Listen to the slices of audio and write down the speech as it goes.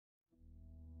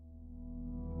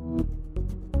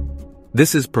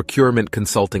This is Procurement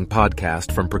Consulting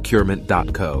Podcast from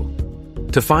procurement.co.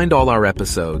 To find all our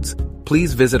episodes,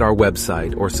 please visit our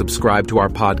website or subscribe to our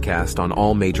podcast on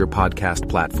all major podcast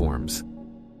platforms.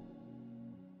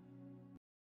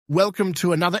 Welcome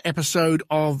to another episode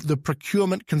of the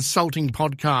Procurement Consulting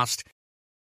Podcast.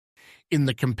 In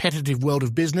the competitive world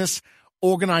of business,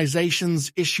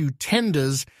 organizations issue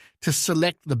tenders to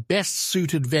select the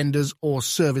best-suited vendors or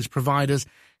service providers.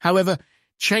 However,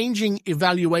 changing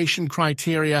evaluation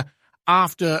criteria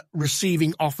after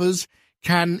receiving offers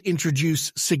can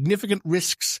introduce significant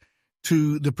risks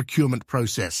to the procurement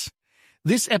process.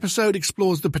 This episode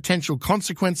explores the potential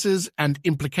consequences and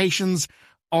implications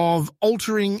of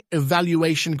altering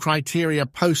evaluation criteria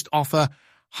post-offer,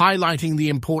 highlighting the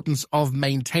importance of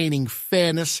maintaining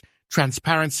fairness,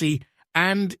 transparency,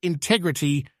 and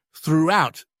integrity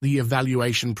throughout the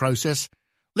evaluation process.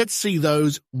 Let's see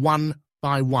those one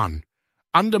by one.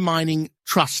 Undermining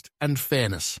trust and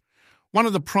fairness. One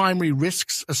of the primary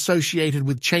risks associated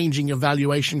with changing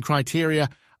evaluation criteria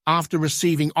after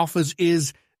receiving offers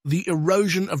is the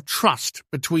erosion of trust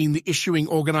between the issuing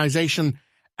organization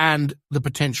and the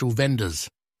potential vendors.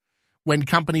 When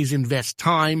companies invest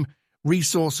time,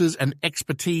 resources, and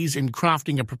expertise in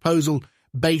crafting a proposal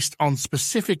based on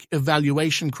specific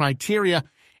evaluation criteria,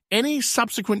 any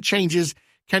subsequent changes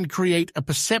can create a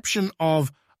perception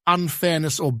of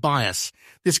unfairness or bias.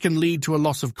 This can lead to a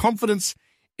loss of confidence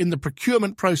in the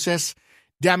procurement process,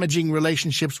 damaging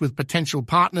relationships with potential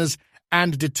partners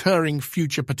and deterring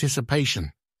future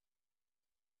participation.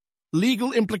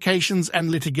 Legal implications and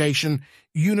litigation.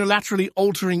 Unilaterally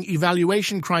altering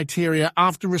evaluation criteria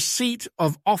after receipt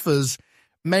of offers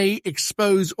may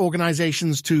expose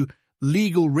organizations to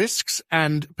legal risks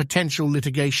and potential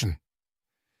litigation.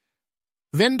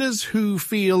 Vendors who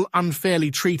feel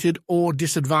unfairly treated or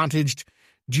disadvantaged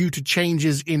due to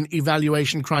changes in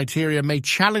evaluation criteria may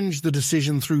challenge the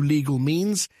decision through legal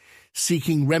means,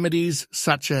 seeking remedies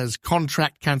such as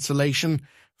contract cancellation,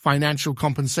 financial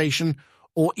compensation,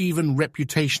 or even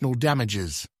reputational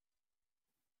damages.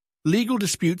 Legal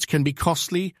disputes can be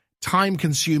costly,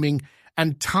 time-consuming,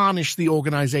 and tarnish the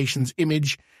organization's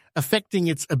image, affecting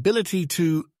its ability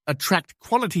to attract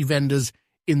quality vendors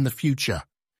in the future.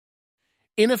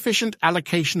 Inefficient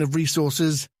allocation of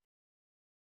resources.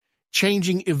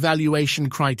 Changing evaluation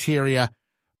criteria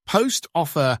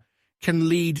post-offer can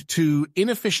lead to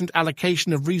inefficient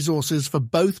allocation of resources for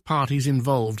both parties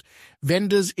involved.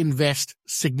 Vendors invest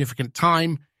significant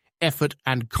time, effort,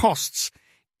 and costs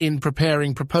in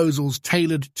preparing proposals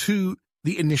tailored to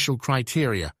the initial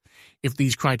criteria. If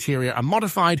these criteria are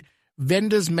modified,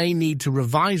 vendors may need to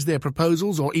revise their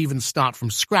proposals or even start from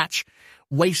scratch,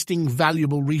 wasting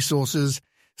valuable resources.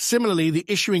 Similarly, the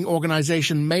issuing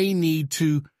organization may need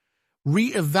to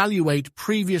re-evaluate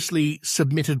previously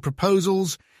submitted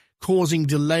proposals, causing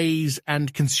delays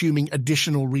and consuming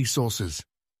additional resources.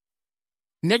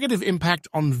 Negative impact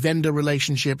on vendor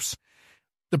relationships.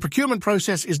 The procurement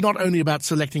process is not only about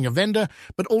selecting a vendor,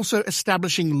 but also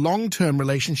establishing long-term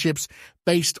relationships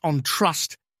based on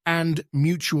trust and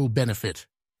mutual benefit.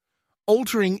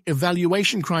 Altering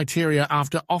evaluation criteria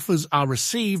after offers are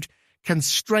received can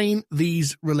strain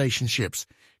these relationships,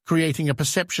 creating a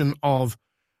perception of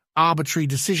arbitrary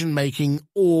decision-making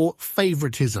or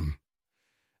favoritism.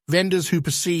 Vendors who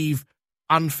perceive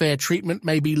unfair treatment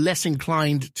may be less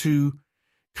inclined to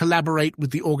collaborate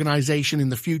with the organization in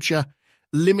the future,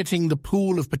 limiting the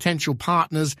pool of potential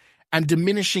partners and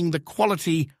diminishing the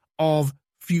quality of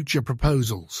future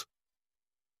proposals.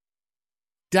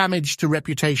 Damage to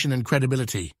reputation and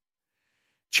credibility.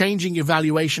 Changing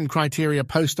evaluation criteria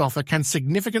post-offer can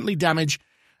significantly damage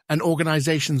an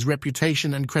organization's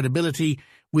reputation and credibility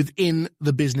within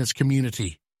the business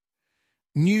community.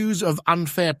 News of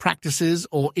unfair practices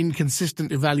or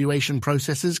inconsistent evaluation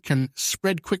processes can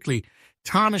spread quickly,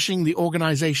 tarnishing the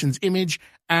organization's image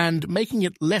and making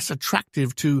it less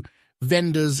attractive to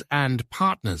vendors and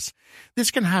partners.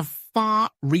 This can have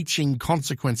far-reaching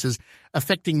consequences,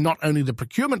 affecting not only the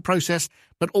procurement process,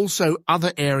 but also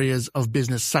other areas of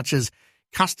business such as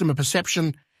customer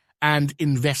perception and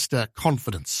investor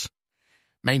confidence.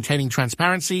 Maintaining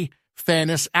transparency,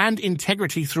 fairness, and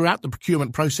integrity throughout the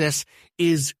procurement process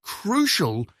is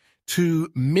crucial to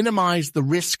minimize the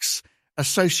risks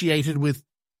associated with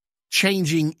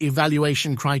changing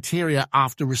evaluation criteria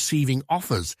after receiving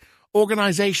offers.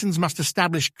 Organizations must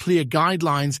establish clear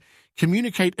guidelines,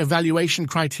 communicate evaluation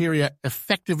criteria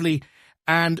effectively,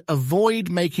 and avoid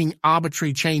making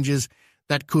arbitrary changes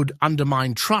that could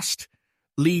undermine trust,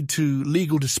 lead to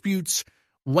legal disputes,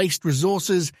 waste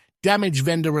resources, damage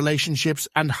vendor relationships,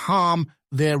 and harm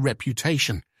their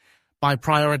reputation. By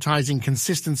prioritizing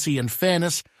consistency and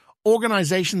fairness,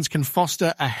 organizations can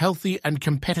foster a healthy and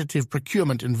competitive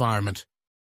procurement environment.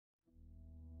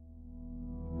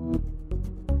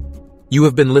 You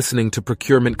have been listening to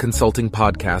Procurement Consulting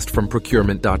Podcast from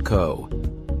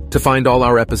procurement.co. To find all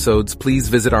our episodes, please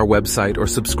visit our website or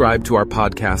subscribe to our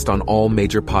podcast on all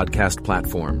major podcast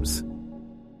platforms.